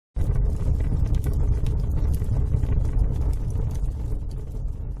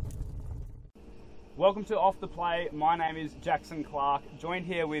Welcome to Off the Play. My name is Jackson Clark, joined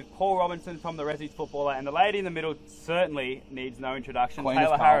here with Paul Robinson from the Resi's Footballer, and the lady in the middle certainly needs no introduction,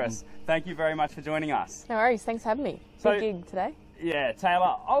 Tayla Harris. Thank you very much for joining us. No worries, thanks for having me. Big gig today. Yeah,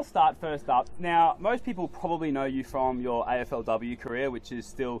 Tayla, I'll start first up. Now, most people probably know you from your AFLW career, which is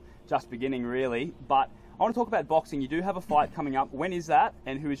still just beginning really, but I want to talk about boxing. You do have a fight coming up. When is that,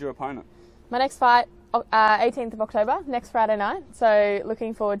 and who is your opponent? My next fight, 18th of October, next Friday night, so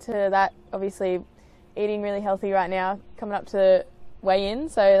looking forward to that. Obviously, eating really healthy right now, coming up to weigh-in,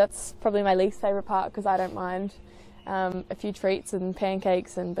 so that's probably my least favourite part because I don't mind a few treats and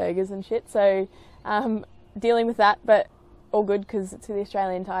pancakes and burgers and shit, so dealing with that, but all good because it's for the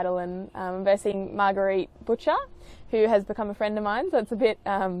Australian title, and I'm versing Marguerite Butcher, who has become a friend of mine, so it's a bit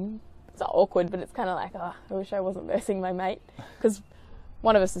it's not awkward, but it's kind of like, oh, I wish I wasn't versing my mate, because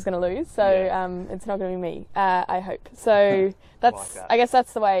one of us is going to lose, so it's not going to be me, I hope. So that's, I guess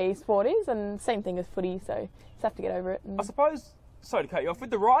that's the way sport is, and same thing as footy, so just have to get over it. I suppose, sorry to cut you off, with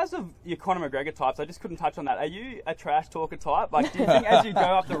the rise of your Conor McGregor types, I just couldn't touch on that. Are you a trash talker type? Like, do you think as you go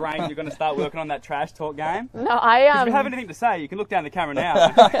up the range, you're going to start working on that trash talk game? No, If you have anything to say, you can look down the camera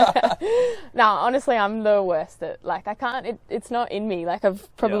now. No, honestly, I'm the worst at, like, I can't, it's not in me. Like,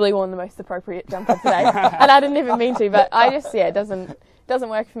 I've probably worn the most appropriate jumper today, and I didn't even mean to, but I just, it doesn't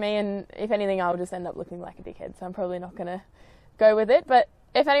work for me, and if anything, I'll just end up looking like a dickhead, so I'm probably not going to go with it. But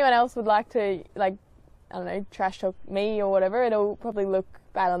if anyone else would like to, like, I don't know, trash talk me or whatever, it'll probably look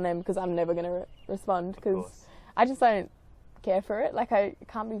bad on them because I'm never going to respond, because I just don't care for it. Like, I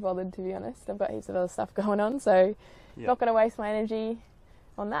can't be bothered, to be honest. I've got heaps of other stuff going on, so not going to waste my energy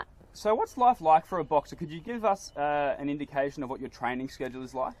on that. So what's life like for a boxer? Could you give us an indication of what your training schedule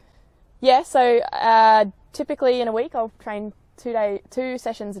is like? Yeah, so typically in a week I'll train 2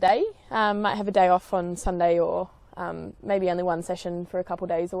 sessions a day. Might have a day off on Sunday, or maybe only one session for a couple of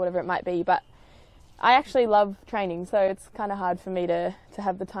days or whatever it might be, but I actually love training, so it's kind of hard for me to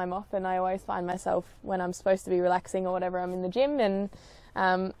have the time off, and I always find myself, when I'm supposed to be relaxing or whatever, I'm in the gym,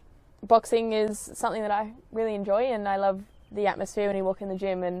 and boxing is something that I really enjoy, and I love the atmosphere when you walk in the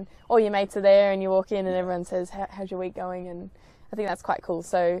gym and all your mates are there and you walk in and everyone says, how's your week going? And I think that's quite cool.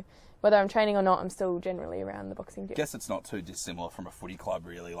 So whether I'm training or not, I'm still generally around the boxing gym. I guess it's not too dissimilar from a footy club,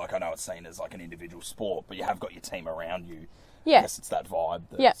 really. Like, I know it's seen as like an individual sport, but you have got your team around you. Yeah. I guess it's that vibe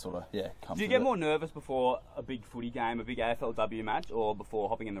that sort of, comes. Do you get more nervous before a big footy game, a big AFLW match, or before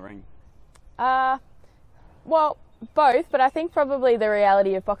hopping in the ring? Well, both, but I think probably the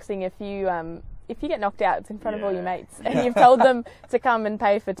reality of boxing, if you get knocked out, it's in front of all your mates, and you've told them to come and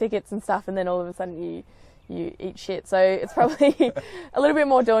pay for tickets and stuff, and then all of a sudden you eat shit. So it's probably a little bit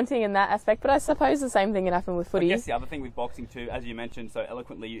more daunting in that aspect, but I suppose the same thing can happen with footy. I guess the other thing with boxing too, as you mentioned so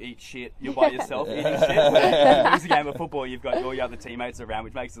eloquently, you eat shit, you're by yourself eating shit. When it's a game of football, you've got all your other teammates around,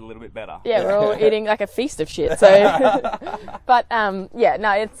 which makes it a little bit better. Yeah, we're all eating like a feast of shit. So, but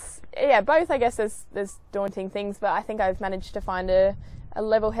it's both. I guess there's daunting things, but I think I've managed to find a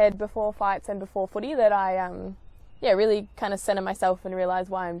level head before fights and before footy that I really kind of center myself and realize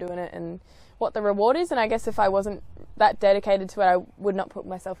why I'm doing it and what the reward is. And I guess if I wasn't that dedicated to it, I would not put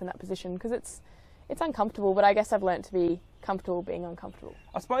myself in that position, because it's uncomfortable, but I guess I've learnt to be comfortable being uncomfortable.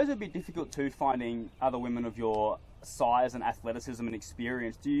 I suppose it'd be difficult too finding other women of your size and athleticism and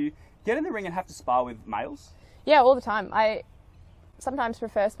experience. Do you get in the ring and have to spar with males? Yeah, all the time. I sometimes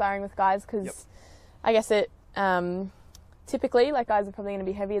prefer sparring with guys because I guess it typically, like, guys are probably going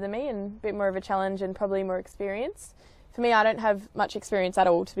to be heavier than me and a bit more of a challenge and probably more experience. For me, I don't have much experience at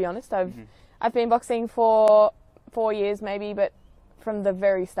all, to be honest. I've been boxing for 4 years maybe, but from the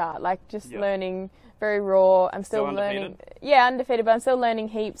very start, like, just learning very raw. I'm still learning. Yeah, undefeated, but I'm still learning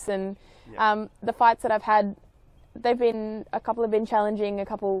heaps. And the fights that I've had, a couple have been challenging. A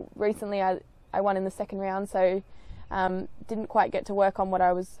couple recently, I won in the second round, so didn't quite get to work on what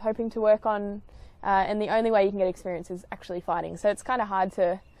I was hoping to work on. And the only way you can get experience is actually fighting. So it's kind of hard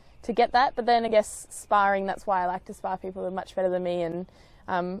to get that. But then I guess sparring, that's why I like to spar people who are much better than me. And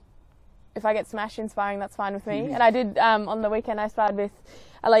if I get smashed in sparring, that's fine with me. And I did, on the weekend, I sparred with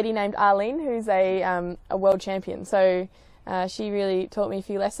a lady named Arlene, who's a world champion. So she really taught me a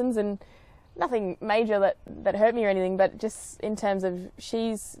few lessons, and nothing major that hurt me or anything, but just in terms of she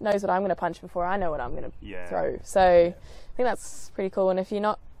knows what I'm going to punch before I know what I'm going to throw. So I think that's pretty cool. And if you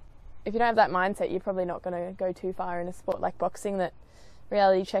don't have that mindset, you're probably not going to go too far in a sport like boxing, that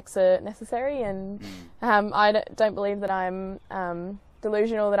reality checks are necessary. And I don't believe that I'm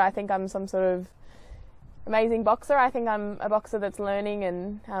delusional, that I think I'm some sort of amazing boxer. I think I'm a boxer that's learning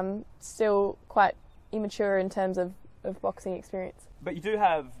and still quite immature in terms of boxing experience. But you do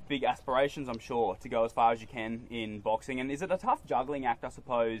have big aspirations, I'm sure, to go as far as you can in boxing. And is it a tough juggling act, I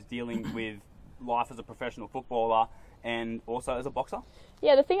suppose, dealing with life as a professional footballer and also as a boxer?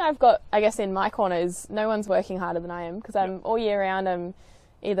 Yeah, the thing I've got, I guess, in my corner is no one's working harder than I am, because I'm all year round. I'm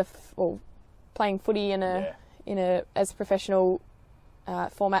either playing footy in a as professional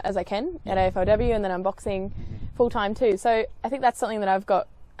format as I can at AFLW, and then I'm boxing full time too. So I think that's something that I've got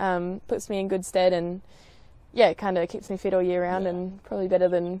puts me in good stead, and it kind of keeps me fit all year round, and probably better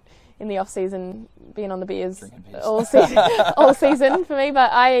than in the off season being on the beers all season for me.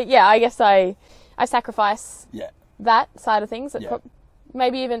 But I guess I sacrifice that side of things.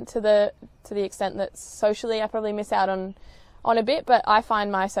 Maybe even to the extent that socially I probably miss out on a bit, but I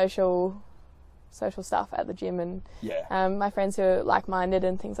find my social stuff at the gym, and my friends who are like-minded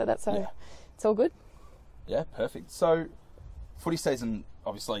and things like that, so it's all good. Yeah, perfect. So footy season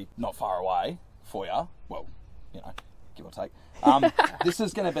obviously not far away for you. Well, give or take. This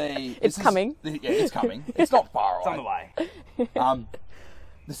is going to be... It's coming. It's coming. It's not far away. It's on the way.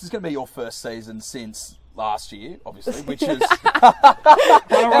 This is going to be your first season since last year, obviously, which is...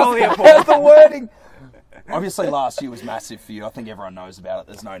 How's the wording? Obviously, last year was massive for you. I think everyone knows about it.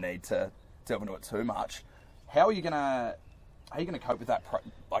 There's no need to delve into it too much. How are you gonna cope with that?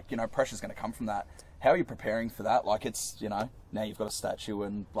 Pressure's going to come from that. How are you preparing for that? Like, it's now you've got a statue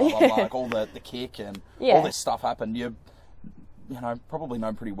and blah blah blah, like all the kick and all this stuff happened. You're probably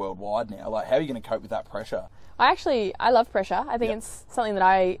known pretty worldwide now. Like, how are you going to cope with that pressure? I love pressure. I think it's something that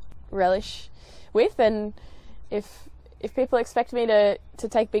I relish with, and if people expect me to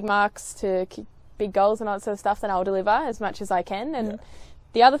take big marks, to kick big goals and all that sort of stuff, then I'll deliver as much as I can. And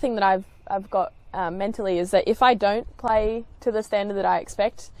the other thing that I've got mentally is that if I don't play to the standard that I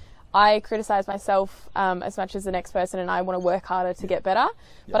expect, I criticise myself as much as the next person, and I want to work harder to get better,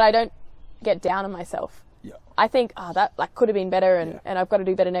 but I don't get down on myself. I think, that could have been better, and I've got to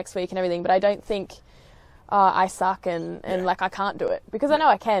do better next week and everything, but I don't think I suck and I can't do it, because I know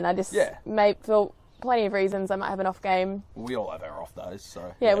I can. I just may feel plenty of reasons I might have an off game. We all have our off days,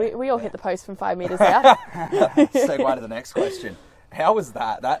 so... we all hit the post from 5 metres out. Segue to the next question. How was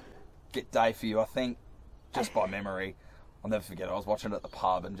that day for you? I think, just by memory, I'll never forget it. I was watching it at the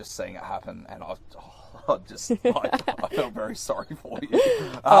pub and just seeing it happen, and I felt very sorry for you.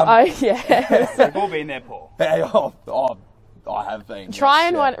 We've all been there, Paul. I have been. Try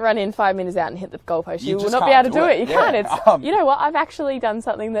and run in 5 minutes out and hit the goalpost. You will not be able to do it. You can't. It's, you know what? I've actually done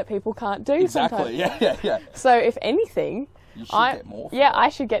something that people can't do sometimes. Yeah. So if anything, you should get more. I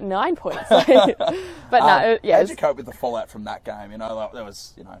should get 9 points. But no, how'd you cope with the fallout from that game? There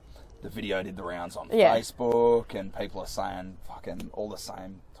was, the video did the rounds on Facebook, and people are saying fucking all the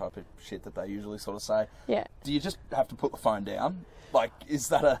same type of shit that they usually sort of say. Yeah. Do you just have to put the phone down? Like, is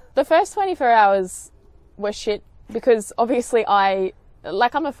that The first 24 hours were shit, because obviously I'm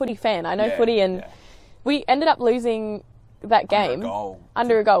a footy fan. I know footy, and we ended up losing that game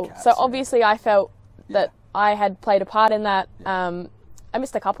under a goal. So obviously I felt that I had played a part in that. I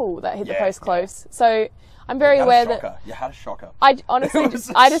missed a couple that hit the post close. So I'm very aware that... You had a shocker. I honestly,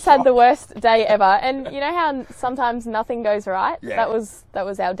 I just had the worst day ever. And you know how sometimes nothing goes right? Yeah. That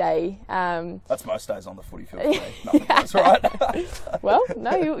was our day. That's most days on the footy field for me. Nothing goes right. Well,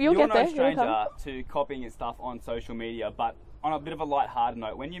 no, you'll get there. You're no stranger to copying your stuff on social media, but on a bit of a light-hearted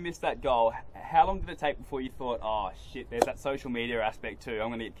note, when you missed that goal, how long did it take before you thought, oh shit, there's that social media aspect too, I'm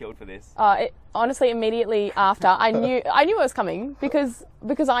going to get killed for this? Honestly, immediately after, I knew it was coming, because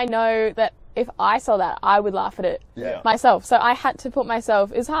I know that if I saw that, I would laugh at it myself. So I had to put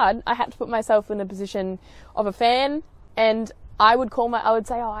myself, it's hard, I had to put myself in the position of a fan, and I would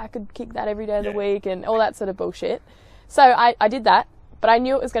say, I could kick that every day of the week and all that sort of bullshit. So I did that, but I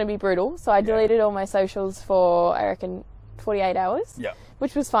knew it was going to be brutal, so I deleted all my socials for, I reckon, 48 hours,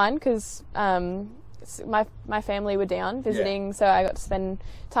 which was fine, because my family were down visiting, so I got to spend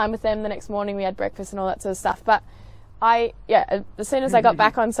time with them the next morning. We had breakfast and all that sort of stuff. But as soon as I got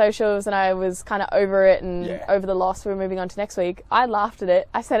back on socials and I was kind of over it and over the loss, we were moving on to next week, I laughed at it.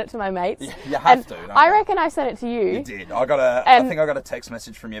 I sent it to my mates. You have to. I reckon I sent it to you. You did. I think I got a text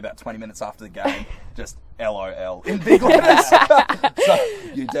message from you about 20 minutes after the game, just LOL in big letters.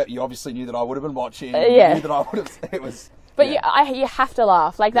 So you obviously knew that I would have been watching. You knew that I would have. It was. But you have to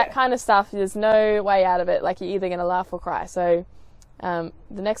laugh. That kind of stuff, there's no way out of it. Like, you're either going to laugh or cry. So the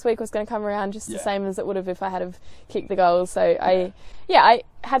next week was going to come around just the same as it would have if I had have kicked the goals. So I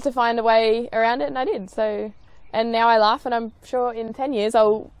had to find a way around it, and I did. So, and now I laugh, and I'm sure in 10 years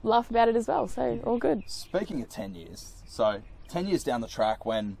I'll laugh about it as well. So all good. Speaking of 10 years, so 10 years down the track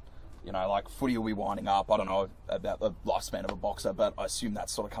when, footy will be winding up. I don't know about the lifespan of a boxer, but I assume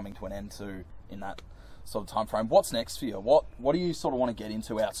that's sort of coming to an end too in that sort of time frame. What's next for you? What do you sort of want to get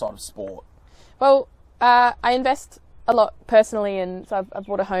into outside of sport? Well, I invest a lot personally, and so I've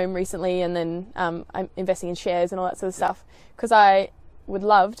bought a home recently, and then I'm investing in shares and all that sort of stuff, because I would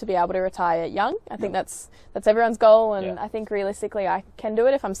love to be able to retire young. I think that's everyone's goal, and I think realistically I can do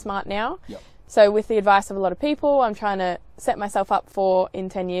it if I'm smart now. So with the advice of a lot of people, I'm trying to set myself up for in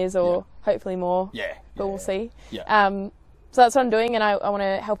 10 years or hopefully more, but we'll see. So that's what I'm doing, and I want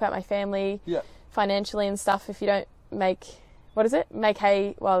to help out my family financially and stuff. If you don't make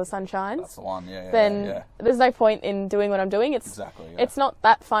hay while the sun shines. That's the one, then there's no point in doing what I'm doing. It's it's not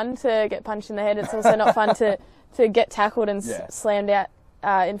that fun to get punched in the head. It's also not fun to get tackled and slammed out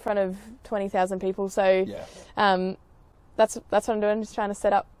in front of 20,000 people. So that's what I'm doing. Just trying to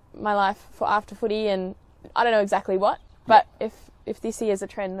set up my life for after footy, and I don't know exactly what, but if this year's a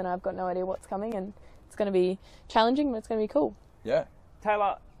trend, then I've got no idea what's coming, and it's going to be challenging, but it's going to be cool.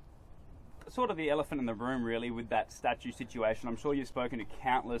 Tayla, sort of the elephant in the room really with that statue situation. I'm sure you've spoken to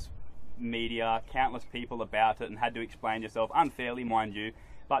countless media, countless people about it, and had to explain yourself, unfairly mind you,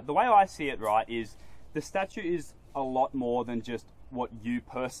 but the way I see it, right, is the statue is a lot more than just what you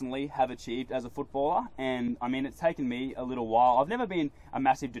personally have achieved as a footballer. And I mean, it's taken me a little while. I've never been a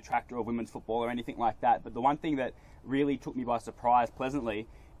massive detractor of women's football or anything like that, but the one thing that really took me by surprise pleasantly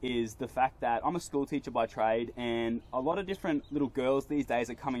is the fact that I'm a school teacher by trade, and a lot of different little girls these days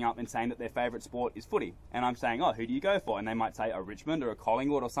are coming up and saying that their favourite sport is footy. And I'm saying, oh, who do you go for? And they might say a Richmond or a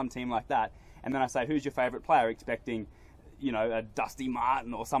Collingwood or some team like that. And then I say, who's your favourite player? Expecting, you know, a Dusty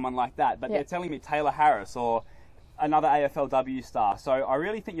Martin or someone like that. But they're telling me Tayla Harris or another AFLW star. So I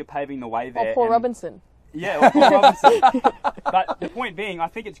really think you're paving the way there. Or Paul Robinson. Yeah, or Paul Robinson. But the point being, I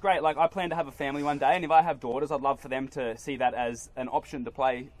think it's great. Like, I plan to have a family one day, and if I have daughters, I'd love for them to see that as an option to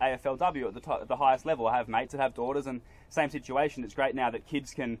play AFLW at the highest level. I have mates that have daughters, and same situation. It's great now that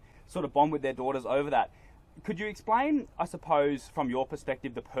kids can sort of bond with their daughters over that. Could you explain, I suppose, from your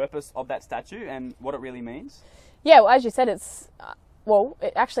perspective, the purpose of that statue and what it really means? Yeah, well, as you said, it's... well,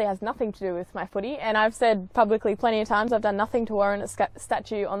 it actually has nothing to do with my footy, and I've said publicly plenty of times I've done nothing to warrant a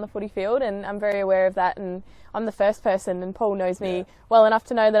statue on the footy field, and I'm very aware of that, and I'm the first person, and Paul knows me well enough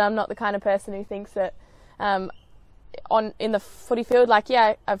to know that I'm not the kind of person who thinks that in the footy field, like,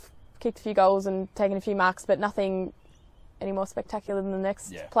 I've kicked a few goals and taken a few marks, but nothing any more spectacular than the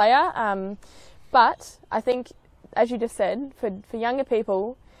next player. But I think, as you just said, for younger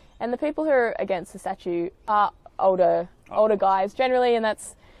people, and the people who are against the statue are older guys generally, and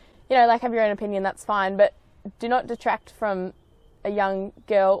that's, you know, like, have your own opinion, that's fine, but do not detract from a young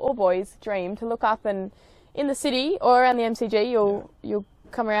girl or boy's dream to look up, and in the city or around the MCG you'll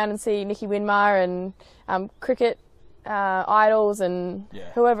come around and see Nicky Winmar and cricket idols and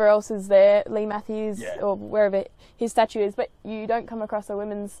whoever else is there, Lee Matthews or wherever his statue is, but you don't come across a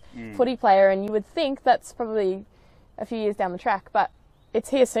women's footy player, and you would think that's probably a few years down the track, but it's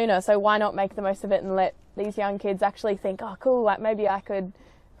here sooner, so why not make the most of it and let these young kids actually think, oh cool, like maybe I could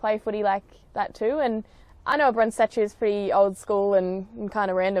play footy like that too. And I know a bronze statue is pretty old school and kind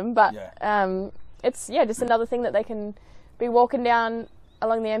of random, but it's just another thing that they can be walking down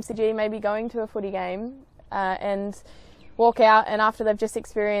along the MCG, maybe going to a footy game and walk out, and after they've just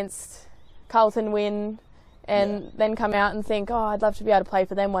experienced Carlton win and then come out and think, oh, I'd love to be able to play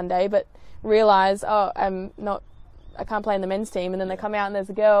for them one day, but realise, oh, I can't play in the men's team, and then they come out and there's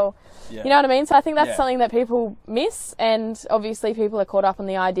a girl, you know what I mean? So I think that's something that people miss, and obviously people are caught up on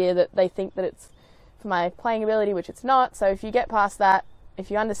the idea that they think that it's for my playing ability, which it's not. So if you get past that, if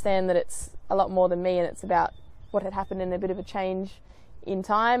you understand that it's a lot more than me, and it's about what had happened in a bit of a change in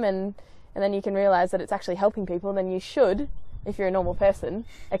time, and then you can realise that it's actually helping people, then you should, if you're a normal person,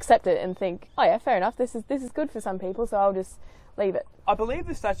 accept it and think, oh yeah, fair enough, this is good for some people, so I'll just leave it. I believe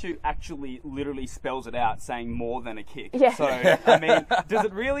the statue actually literally spells it out, saying more than a kick. Yeah. So, I mean, does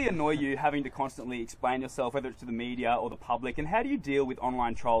it really annoy you having to constantly explain yourself, whether it's to the media or the public? And how do you deal with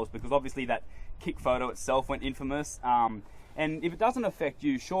online trolls? Because obviously that kick photo itself went infamous. And if it doesn't affect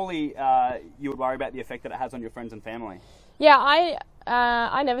you, surely you would worry about the effect that it has on your friends and family. Yeah,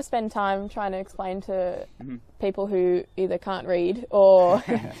 I never spend time trying to explain to people who either can't read or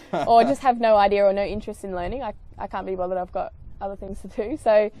or just have no idea or no interest in learning. I can't be bothered. I've got other things to do.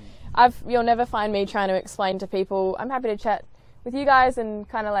 So you'll never find me trying to explain to people. I'm happy to chat with you guys, and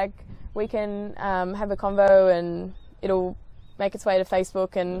kind of like we can have a convo, and it'll make its way to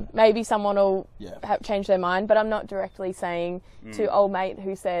Facebook, and maybe someone will change their mind, but I'm not directly saying to old mate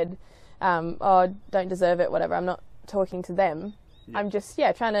who said, oh, don't deserve it, whatever. I'm not talking to them. I'm just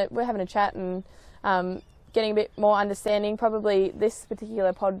we're having a chat and getting a bit more understanding. Probably this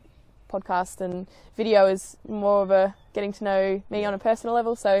particular podcast and video is more of a getting to know me on a personal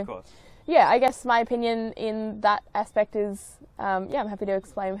level, so I guess my opinion in that aspect is I'm happy to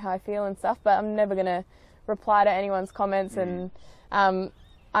explain how I feel and stuff, but I'm never going to reply to anyone's comments, and I'm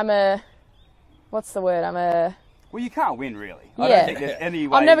a, what's the word? I'm a. Well, you can't win, really. Yeah. I don't think there's any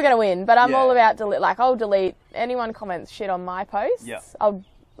way. I'm never going to win, but I'm Yeah. all about delete. Like, I'll delete anyone comments shit on my posts. Yeah. I'll,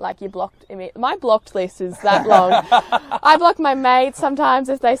 like, you blocked me. My blocked list is that long. I block my mates sometimes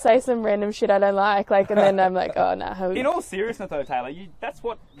if they say some random shit I don't like, and then I'm like, oh no. In all seriousness, though, Taylor, that's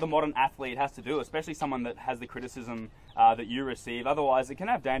what the modern athlete has to do, especially someone that has the criticism that you receive. Otherwise, it can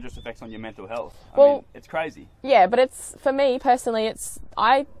have dangerous effects on your mental health. I mean, it's crazy. Yeah, but it's, for me personally,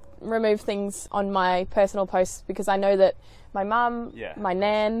 I remove things on my personal posts because I know that my mum, my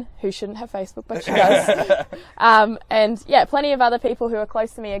nan, who shouldn't have Facebook, but she does, and yeah, plenty of other people who are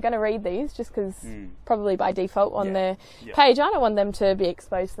close to me are going to read these just because probably by default on their page. I don't want them to be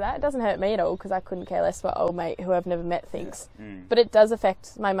exposed to that. It doesn't hurt me at all because I couldn't care less what old mate who I've never met thinks. But it does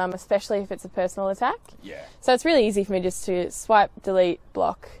affect my mum, especially if it's a personal attack. Yeah. So it's really easy for me just to swipe, delete,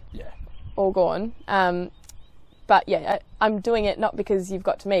 block, all gone. But yeah, I'm doing it not because you've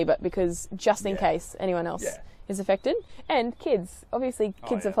got to me, but because just in case anyone else is affected. And kids, obviously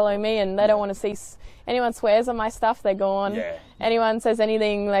kids are following me and they don't want to see anyone swears on my stuff, they're gone. Anyone says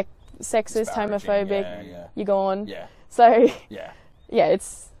anything like sexist, homophobic, you're gone. So yeah,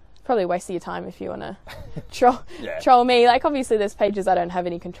 it's probably a waste of your time if you want to troll me. Like, obviously there's pages I don't have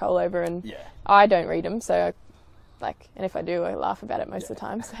any control over and I don't read them, so and if I do, I laugh about it most of the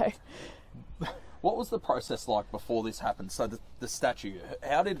time. So what was the process like before this happened? So the statue,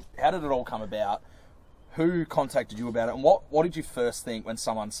 how did it all come about? Who contacted you about it, and what did you first think when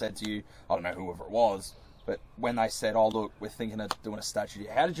someone said to you, I don't know whoever it was, but when they said, "Oh look, we're thinking of doing a statue,"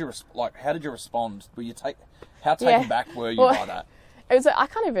 how did you respond? Were you how taken back were you by that? It was I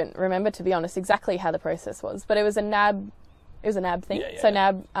can't even remember, to be honest, exactly how the process was, but it was a NAB thing. So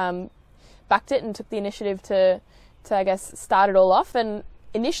NAB backed it and took the initiative to I guess start it all off. And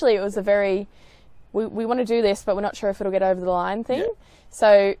initially it was a very we want to do this, but we're not sure if it'll get over the line thing.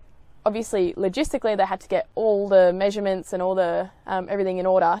 So obviously, logistically, they had to get all the measurements and all the everything in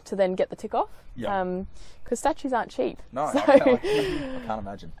order to then get the tick off. Because statues aren't cheap. No, so, I can't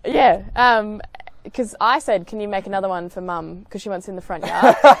imagine. Yeah, because I said, "Can you make another one for Mum? Because she wants it in the front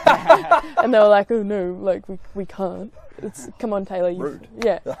yard." And they were like, "Oh no, like we can't. Come on, Taylor." Rude.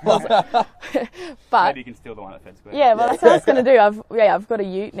 Yeah. But maybe you can steal the one at Fed Square. Yeah, well, that's what I was going to do. I've got a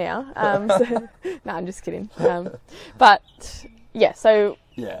ute now. So, no, I'm just kidding. But yeah, so.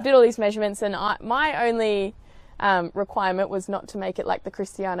 Did all these measurements, and my only requirement was not to make it like the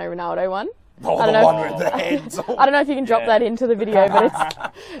Cristiano Ronaldo one. Oh, I don't know one with the heads. I don't know if you can drop that into the video,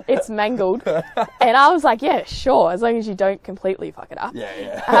 but it's mangled. And I was like, yeah, sure, as long as you don't completely fuck it up.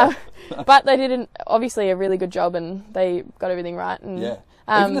 But they did obviously a really good job, and they got everything right. And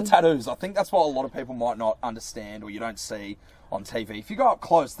even the tattoos, I think that's what a lot of people might not understand or you don't see on TV. If you go up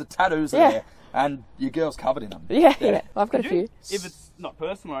close, the tattoos are there. And your girl's covered in them. Yeah. Well, I've got a few. If it's not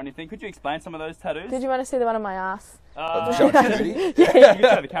personal or anything, could you explain some of those tattoos? Did you want to see the one on my ass? You can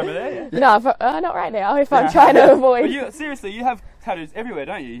show the camera there. No, not right now. If I'm trying to avoid. Seriously, you have tattoos everywhere,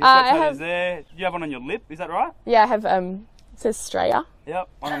 don't you? You've got tattoos there. You have one on your lip. Is that right? Yeah, I have. It says Straya. Yep,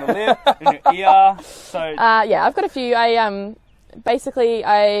 one on the lip, in your ear. So. Yeah, I've got a few. Basically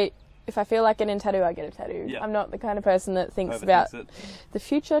if I feel like getting a tattoo, I get a tattoo. Yeah. I'm not the kind of person that thinks about the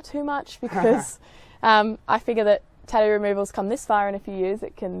future too much because I figure that tattoo removals come this far in a few years.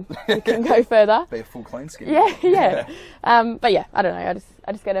 It can go further. Be a full clean skin. Yeah. But yeah, I don't know.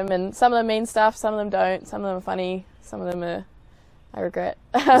 I just get them, and some of them mean stuff, some of them don't. Some of them are funny, some of them I regret.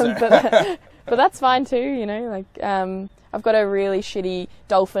 But that's fine too. You know, like I've got a really shitty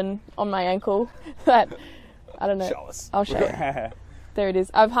dolphin on my ankle that I don't know. Show us. I'll show you. There it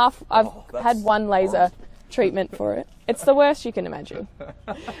is. I've had one laser treatment for it. It's the worst you can imagine.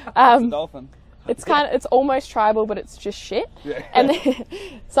 Dolphin. It's almost tribal, but it's just shit. And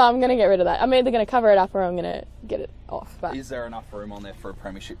so I'm gonna get rid of that. I'm either gonna cover it up or I'm gonna get it off. But is there enough room on there for a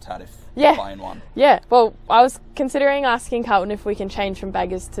premiership tat if you're playing one? Yeah. Well, I was considering asking Carlton if we can change from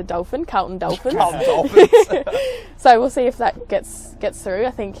baggers to dolphin. Carlton Dolphins. Carlton Dolphins. So we'll see if that gets through.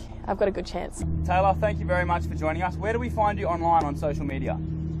 I think I've got a good chance. Taylor, thank you very much for joining us. Where do we find you online on social media?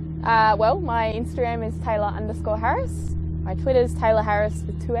 Well, my Instagram is Tayla_Harris. My Twitter is Tayla Harris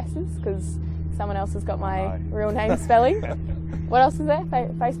with 2 S's because someone else has got my real name spelling. What else is there?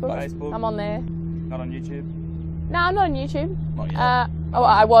 Facebook. I'm on there. Not on YouTube? No, I'm not on YouTube. Not yet.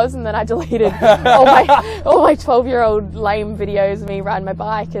 I was, and then I deleted all my 12-year-old lame videos of me riding my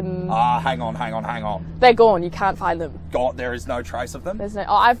bike, and hang on. They're gone. You can't find them. God, there is no trace of them. There's no.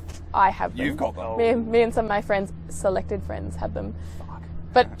 I have them. You've got them. Me and some of my friends, selected friends, have them. Fuck.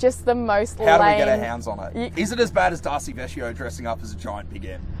 But just the most How lame. do we get our hands on it? Is it as bad as Darcy Vescio dressing up as a giant big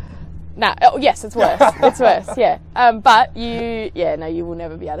M? Nah, oh, yes, it's worse. It's worse, yeah. But you will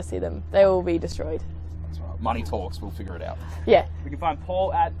never be able to see them. They will be destroyed. That's right. Money talks. We'll figure it out. Yeah. You can find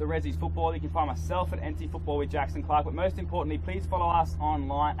Paul at the Resi's Football. You can find myself at NT Football with Jackson Clark. But most importantly, please follow us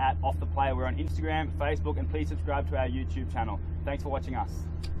online at Off the Play. We're on Instagram, Facebook, and please subscribe to our YouTube channel. Thanks for watching us.